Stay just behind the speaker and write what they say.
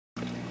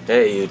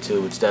Hey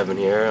YouTube, it's Devin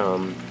here,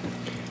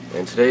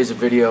 and today's a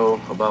video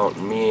about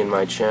me and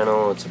my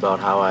channel. It's about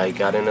how I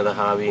got into the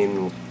hobby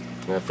and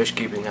fish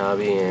keeping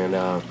hobby, and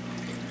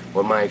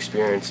what my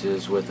experience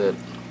is with it,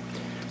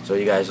 so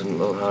you guys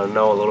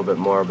know a little bit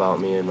more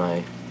about me and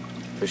my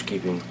fish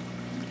keeping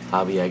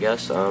hobby, I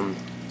guess.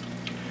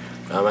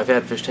 I've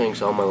had fish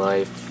tanks all my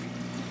life.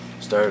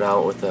 Started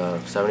out with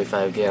a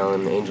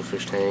 75-gallon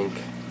angelfish tank,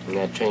 and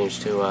that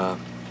changed to a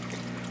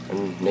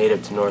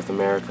native to North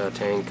America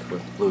tank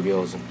with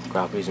bluegills and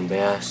crappies and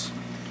bass.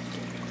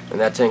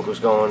 And that tank was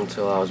going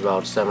until I was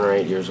about 7 or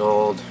 8 years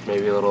old,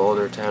 maybe a little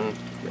older, 10,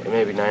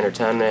 maybe 9 or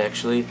 10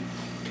 actually.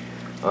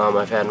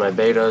 I've had my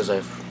betas.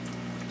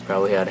 I've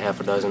probably had half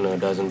a dozen to a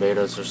dozen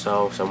betas or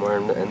so, somewhere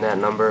in that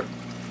number.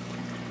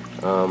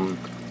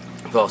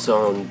 I've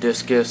also owned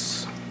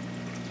discus.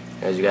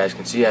 As you guys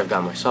can see, I've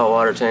got my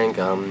saltwater tank.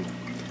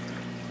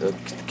 The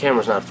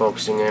camera's not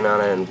focusing in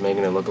on it and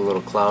making it look a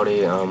little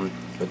cloudy.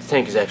 But the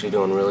tank is actually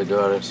doing really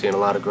good. I'm seeing a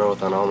lot of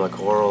growth on all my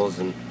corals,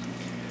 and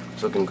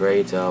it's looking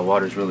great.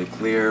 Water's really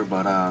clear,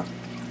 but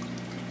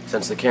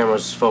since the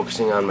camera's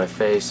focusing on my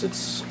face,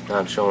 it's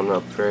not showing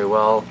up very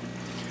well.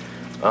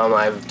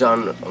 I've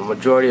done a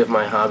majority of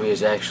my hobby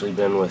has actually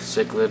been with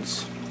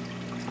cichlids.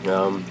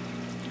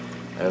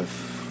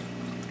 I've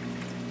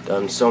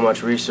done so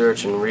much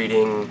research and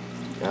reading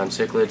on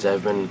cichlids.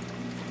 I've been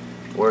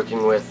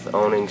working with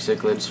owning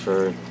cichlids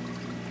for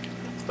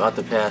about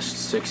the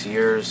past 6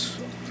 years.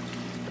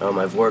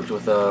 I've worked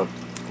with a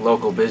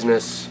local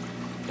business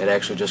that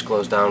actually just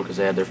closed down because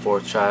they had their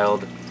 4th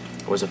child.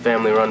 It was a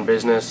family-run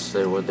business.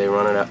 They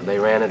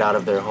ran it out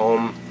of their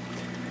home,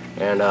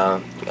 and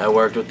I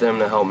worked with them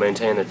to help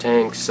maintain the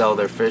tanks, sell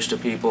their fish to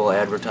people,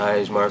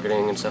 advertise,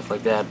 marketing, and stuff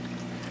like that.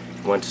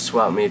 Went to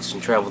swap meets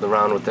and traveled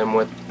around with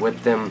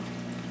them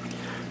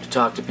to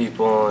talk to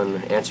people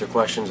and answer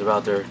questions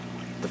about the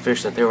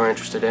fish that they were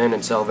interested in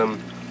and sell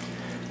them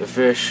the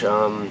fish.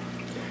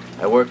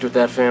 I worked with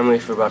that family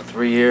for about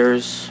 3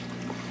 years.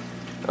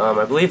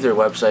 I believe their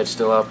website's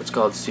still up. It's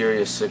called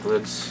Serious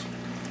Cichlids.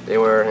 They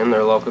were in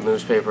their local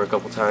newspaper a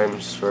couple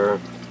times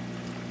for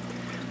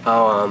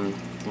how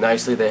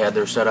nicely they had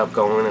their setup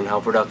going and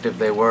how productive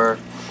they were.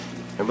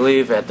 I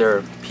believe at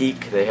their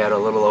peak they had a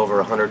little over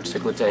 100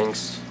 cichlid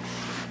tanks.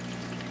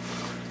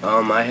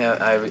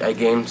 I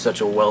gained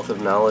such a wealth of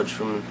knowledge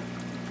from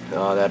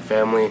that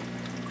family.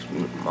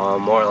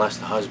 More or less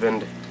the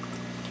husband.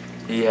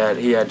 He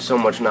had so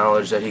much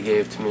knowledge that he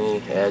gave to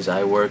me as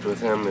I worked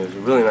with him. He was a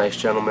really nice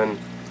gentleman,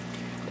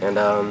 and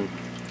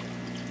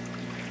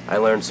I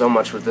learned so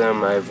much with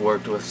them. I've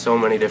worked with so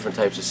many different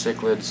types of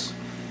cichlids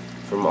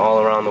from all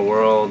around the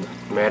world: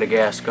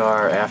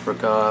 Madagascar,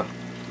 Africa,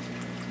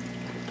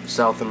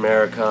 South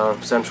America,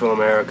 Central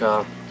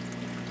America,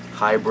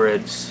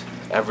 hybrids,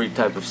 every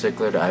type of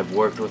cichlid. I've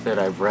worked with it,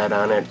 I've read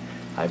on it,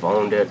 I've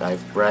owned it,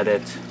 I've bred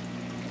it.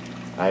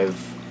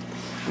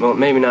 Well,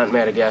 maybe not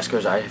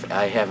Madagascar,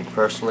 I haven't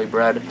personally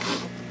bred,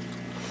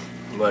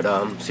 but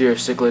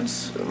Serious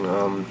Cichlids,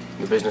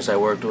 the business I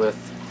worked with,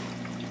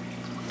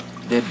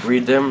 did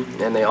breed them,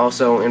 and they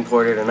also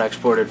imported and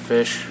exported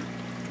fish,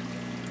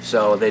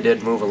 so they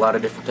did move a lot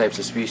of different types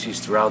of species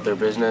throughout their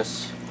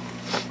business.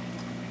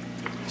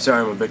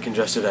 Sorry, I'm a bit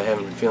congested. I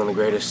haven't been feeling the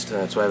greatest.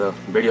 That's why the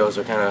videos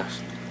are kind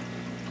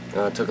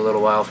of took a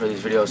little while for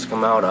these videos to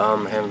come out. I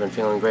haven't been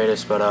feeling the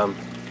greatest, but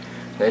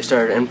they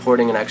started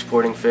importing and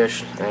exporting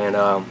fish, and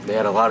they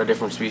had a lot of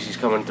different species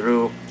coming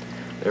through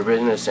their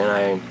business, and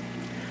I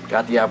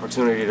got the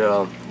opportunity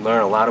to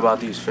learn a lot about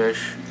these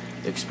fish,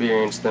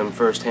 experience them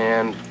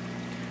firsthand,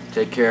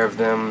 take care of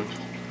them,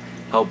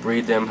 help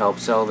breed them, help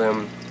sell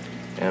them,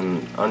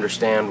 and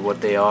understand what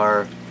they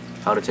are,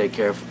 how to take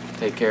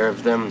care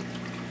of them.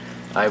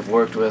 I've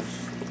worked with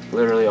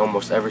literally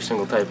almost every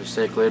single type of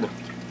cichlid: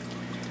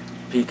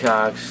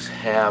 peacocks,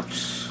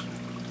 haps,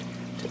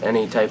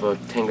 any type of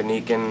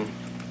Tanganyikan,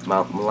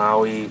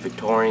 Malawi,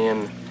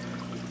 Victorian,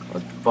 a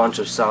bunch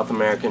of South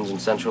Americans and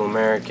Central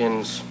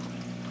Americans,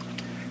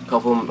 a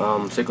couple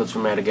cichlids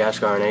from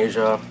Madagascar and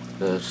Asia,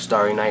 the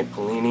Starry Night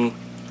Polini,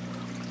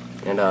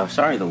 and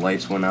sorry the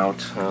lights went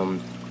out.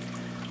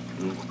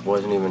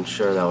 Wasn't even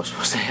sure that was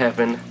supposed to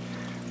happen.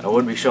 I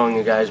would be showing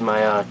you guys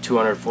my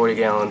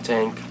 240-gallon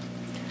tank.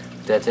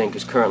 That tank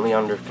is currently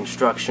under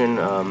construction.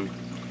 I'm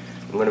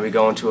going to be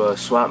going to a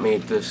swap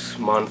meet this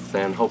month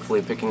and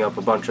hopefully picking up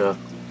a bunch of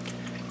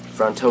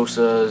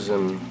Frontosas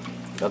and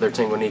other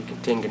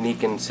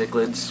Tanganyikan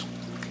cichlids.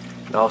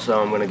 And also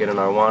I'm going to get an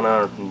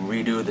arowana and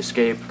redo the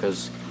scape,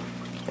 because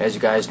as you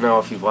guys know,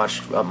 if you've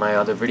watched my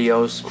other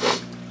videos,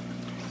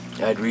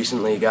 I'd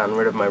recently gotten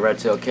rid of my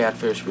red-tailed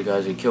catfish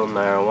because he killed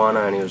my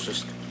arowana and he was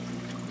just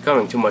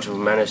becoming too much of a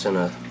menace and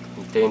a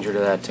danger to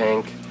that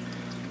tank.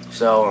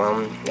 So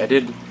I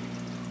did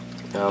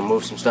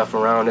move some stuff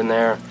around in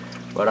there,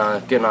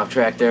 but getting off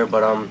track there.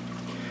 But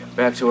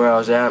back to where I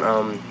was at.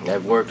 I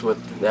worked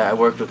with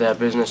that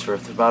business for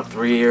about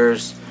 3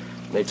 years.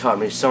 They taught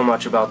me so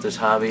much about this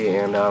hobby,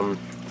 and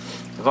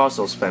I've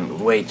also spent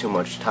way too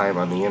much time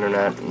on the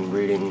internet and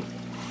reading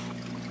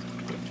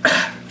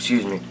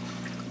excuse me,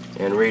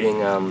 and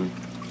reading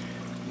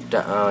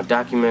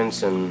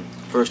documents and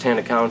first-hand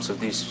accounts of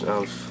these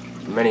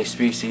many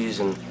species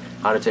and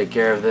how to take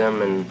care of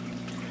them and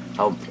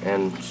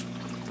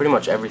pretty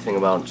much everything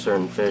about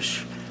certain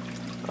fish.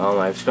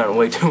 I've spent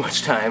way too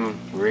much time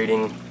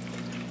reading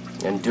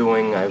and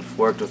doing. I've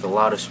worked with a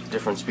lot of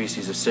different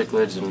species of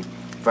cichlids and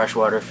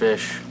freshwater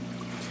fish.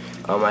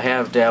 I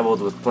have dabbled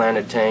with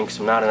planted tanks.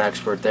 I'm not an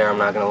expert there, I'm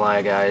not going to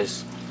lie,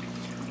 guys.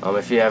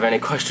 If you have any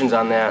questions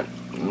on that,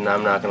 I'm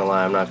not going to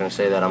lie, I'm not going to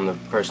say that I'm the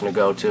person to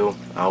go to.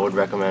 I would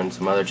recommend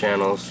some other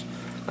channels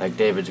like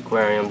David's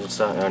Aquariums and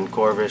stuff, and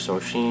Corvus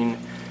or Sheen,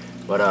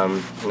 but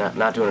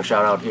not doing a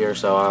shout out here.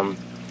 So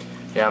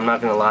yeah, I'm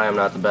not going to lie, I'm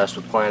not the best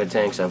with planted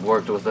tanks. I've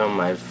worked with them,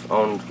 I've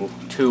owned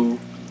 2.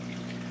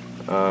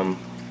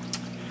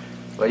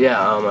 But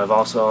yeah, I've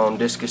also owned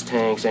discus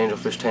tanks,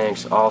 angelfish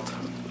tanks,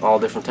 all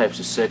different types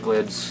of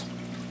cichlids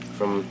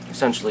from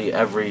essentially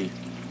every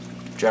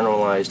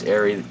generalized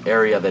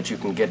area that you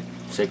can get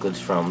cichlids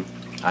from.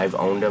 I've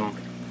owned them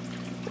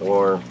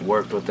or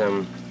worked with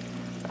them.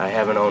 I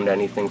haven't owned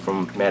anything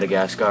from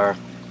Madagascar.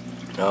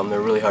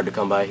 They're really hard to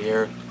come by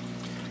here,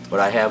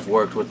 but I have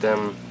worked with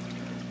them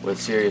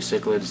with serious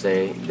cichlids.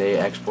 They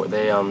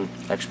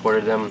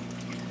exported them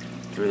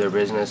through their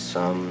business.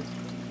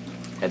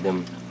 Had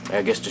them,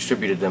 I guess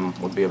distributed them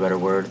would be a better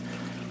word.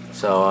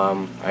 So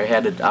I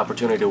had the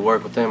opportunity to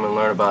work with them and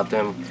learn about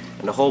them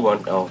and a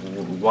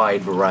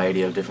wide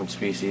variety of different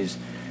species.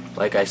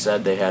 Like I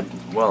said, they had,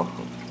 well,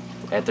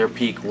 at their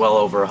peak, well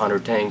over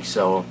 100 tanks,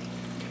 so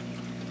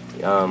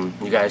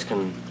you guys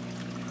can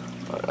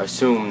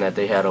assume that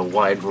they had a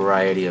wide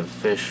variety of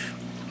fish.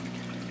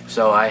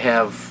 So I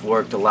have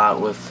worked a lot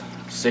with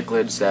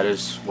cichlids. That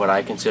is what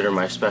I consider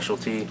my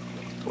specialty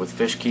with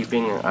fish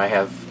keeping. I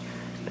have,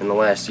 in the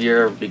last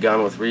year,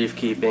 begun with reef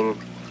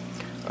keeping.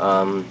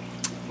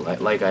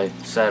 Like I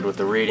said, with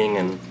the reading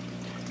and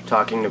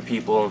talking to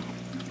people,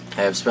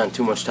 I have spent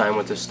too much time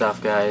with this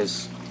stuff,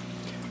 guys.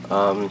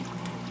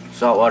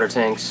 Saltwater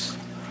tanks,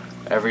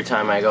 every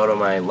time I go to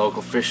my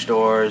local fish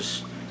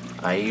stores,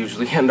 I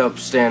usually end up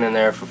standing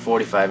there for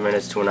 45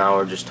 minutes to an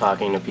hour just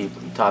talking to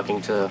people,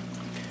 talking to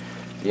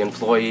the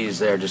employees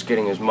there, just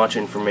getting as much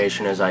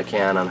information as I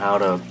can on how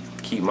to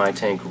keep my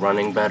tank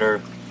running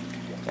better.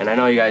 And I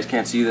know you guys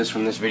can't see this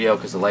from this video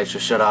because the lights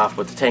just shut off,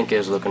 but the tank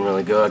is looking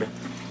really good.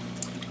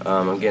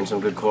 I'm getting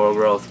some good coral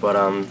growth, but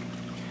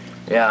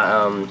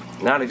yeah,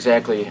 not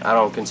exactly. I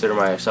don't consider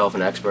myself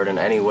an expert in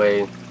any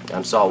way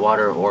on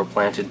saltwater or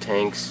planted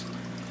tanks.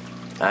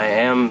 I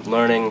am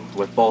learning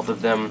with both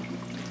of them.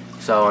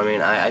 So I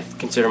mean, I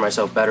consider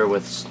myself better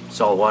with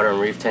saltwater and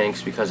reef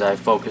tanks because I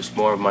focused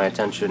more of my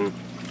attention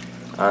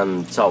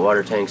on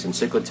saltwater tanks and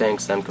cichlid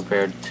tanks than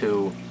compared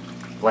to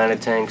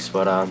planted tanks.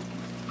 But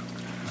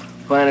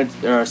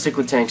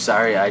cichlid tanks,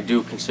 sorry, I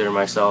do consider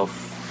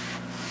myself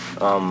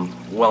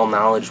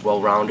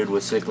well-rounded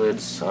with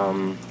cichlids.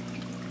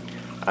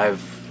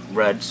 I've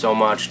read so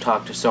much,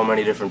 talked to so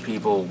many different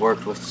people,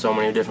 worked with so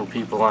many different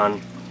people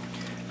on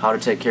how to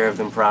take care of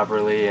them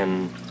properly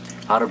and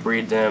how to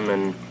breed them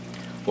and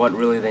what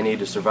really they need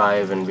to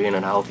survive and be in a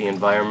healthy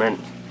environment.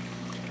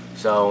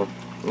 So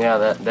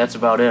yeah, that's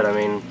about it. I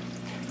mean,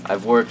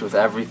 I've worked with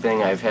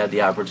everything. I've had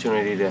the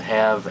opportunity to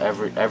have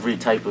every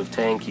type of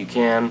tank you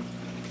can.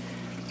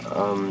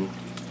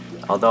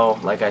 Although,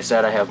 like I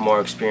said, I have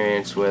more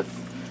experience with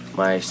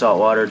my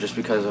saltwater just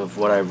because of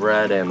what I've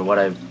read and what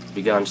I've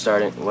begun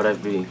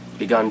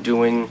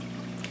doing.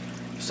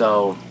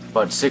 So,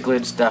 but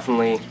cichlids,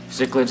 definitely,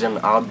 cichlids and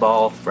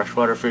oddball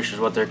freshwater fish is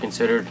what they're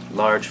considered.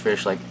 Large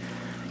fish like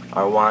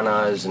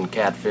arowanas and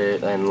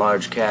catfish and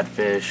large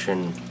catfish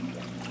and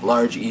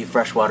large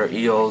freshwater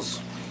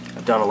eels.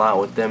 I've done a lot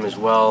with them as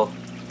well.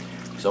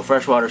 So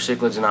freshwater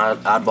cichlids and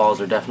oddballs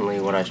are definitely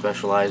what I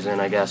specialize in,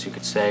 I guess you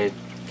could say.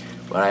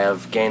 But I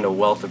have gained a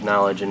wealth of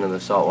knowledge into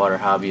the saltwater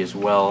hobby as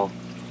well.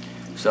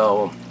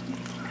 So,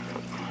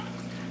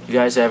 if you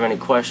guys have any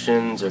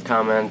questions or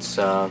comments,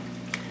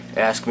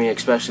 ask me,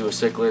 especially with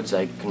cichlids.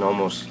 I can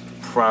almost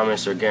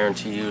promise or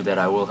guarantee you that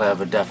I will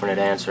have a definite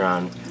answer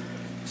on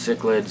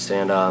cichlids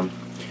and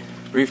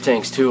reef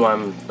tanks too.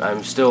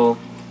 I'm still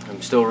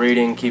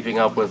reading, keeping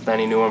up with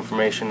any new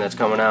information that's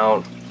coming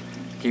out,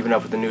 keeping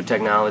up with the new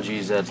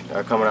technologies that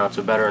are coming out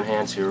to better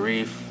enhance your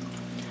reef.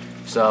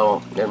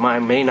 So I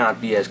may not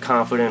be as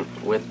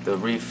confident with the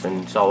reef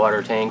and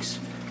saltwater tanks,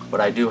 but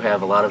I do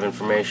have a lot of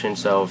information.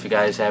 So if you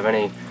guys have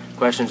any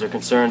questions or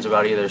concerns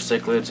about either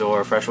cichlids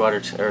or freshwater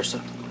or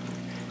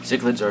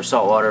cichlids or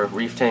saltwater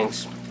reef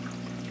tanks,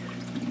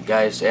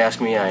 guys, ask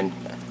me. I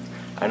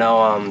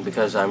know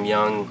because I'm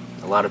young,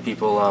 a lot of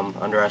people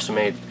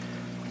underestimate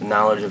the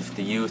knowledge of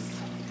the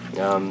youth.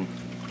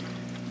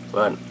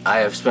 But I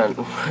have spent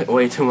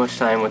way too much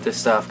time with this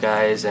stuff,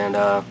 guys, and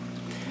I'm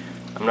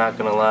not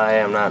gonna lie,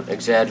 I'm not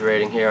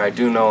exaggerating here. I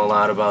do know a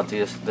lot about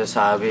this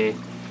hobby,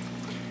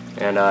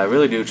 and I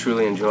really do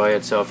truly enjoy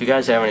it. So if you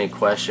guys have any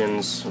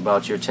questions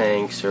about your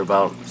tanks or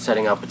about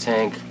setting up a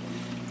tank,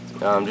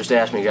 just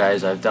ask me,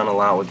 guys. I've done a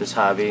lot with this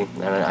hobby,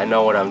 and I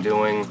know what I'm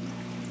doing.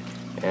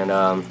 And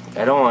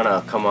I don't want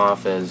to come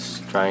off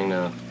as trying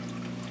to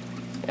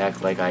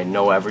act like I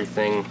know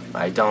everything.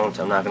 I don't,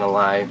 I'm not gonna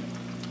lie,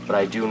 but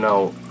I do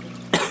know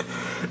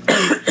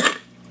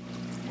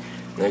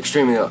an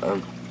extremely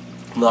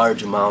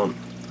large amount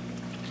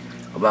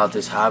about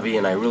this hobby,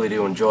 and I really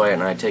do enjoy it,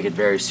 and I take it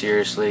very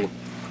seriously,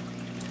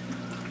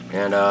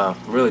 and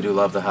really do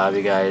love the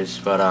hobby, guys.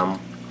 But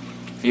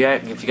if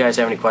you guys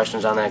have any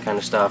questions on that kind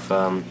of stuff,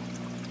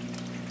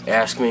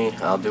 ask me.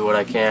 I'll do what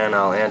I can.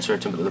 I'll answer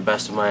it to the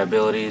best of my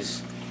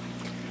abilities.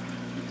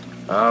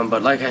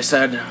 But like I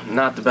said,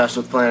 not the best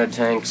with planted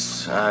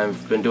tanks.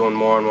 I've been doing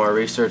more and more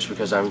research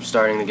because I'm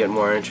starting to get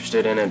more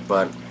interested in it.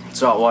 But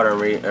saltwater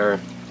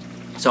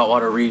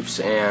reefs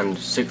and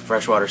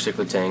freshwater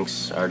cichlid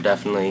tanks are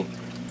definitely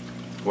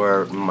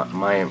where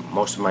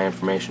most of my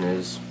information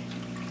is.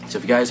 So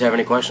if you guys have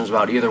any questions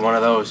about either one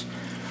of those,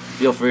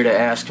 feel free to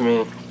ask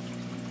me.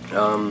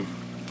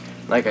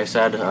 Like I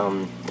said,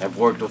 I've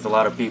worked with a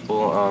lot of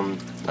people.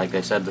 Like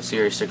I said, the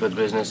Serious Cichlid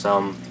business.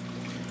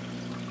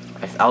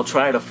 I'll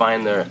try to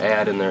find their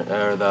ad in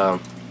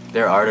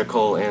their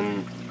article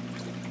in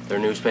their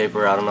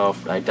newspaper. I don't know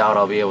if I doubt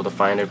I'll be able to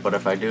find it, but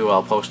if I do,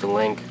 I'll post a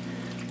link.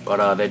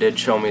 But they did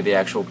show me the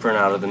actual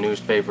printout of the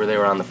newspaper. They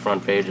were on the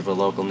front page of a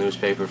local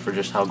newspaper for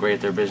just how great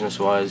their business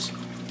was,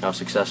 how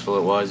successful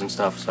it was, and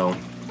stuff. So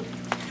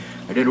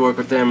I did work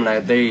with them,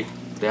 and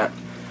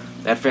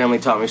that family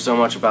taught me so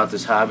much about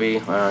this hobby.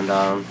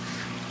 And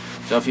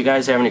so if you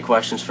guys have any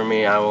questions for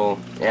me, I will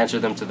answer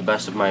them to the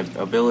best of my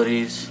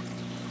abilities.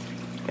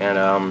 And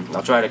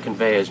I'll try to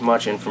convey as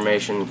much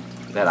information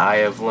that I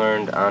have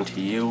learned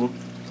onto you,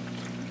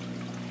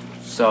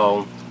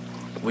 so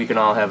we can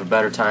all have a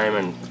better time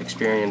and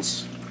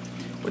experience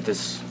with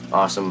this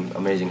awesome,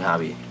 amazing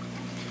hobby.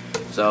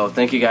 So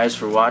thank you guys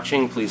for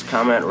watching. Please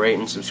comment, rate,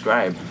 and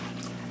subscribe.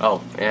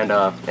 Oh, and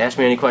ask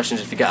me any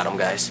questions if you got them,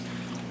 guys.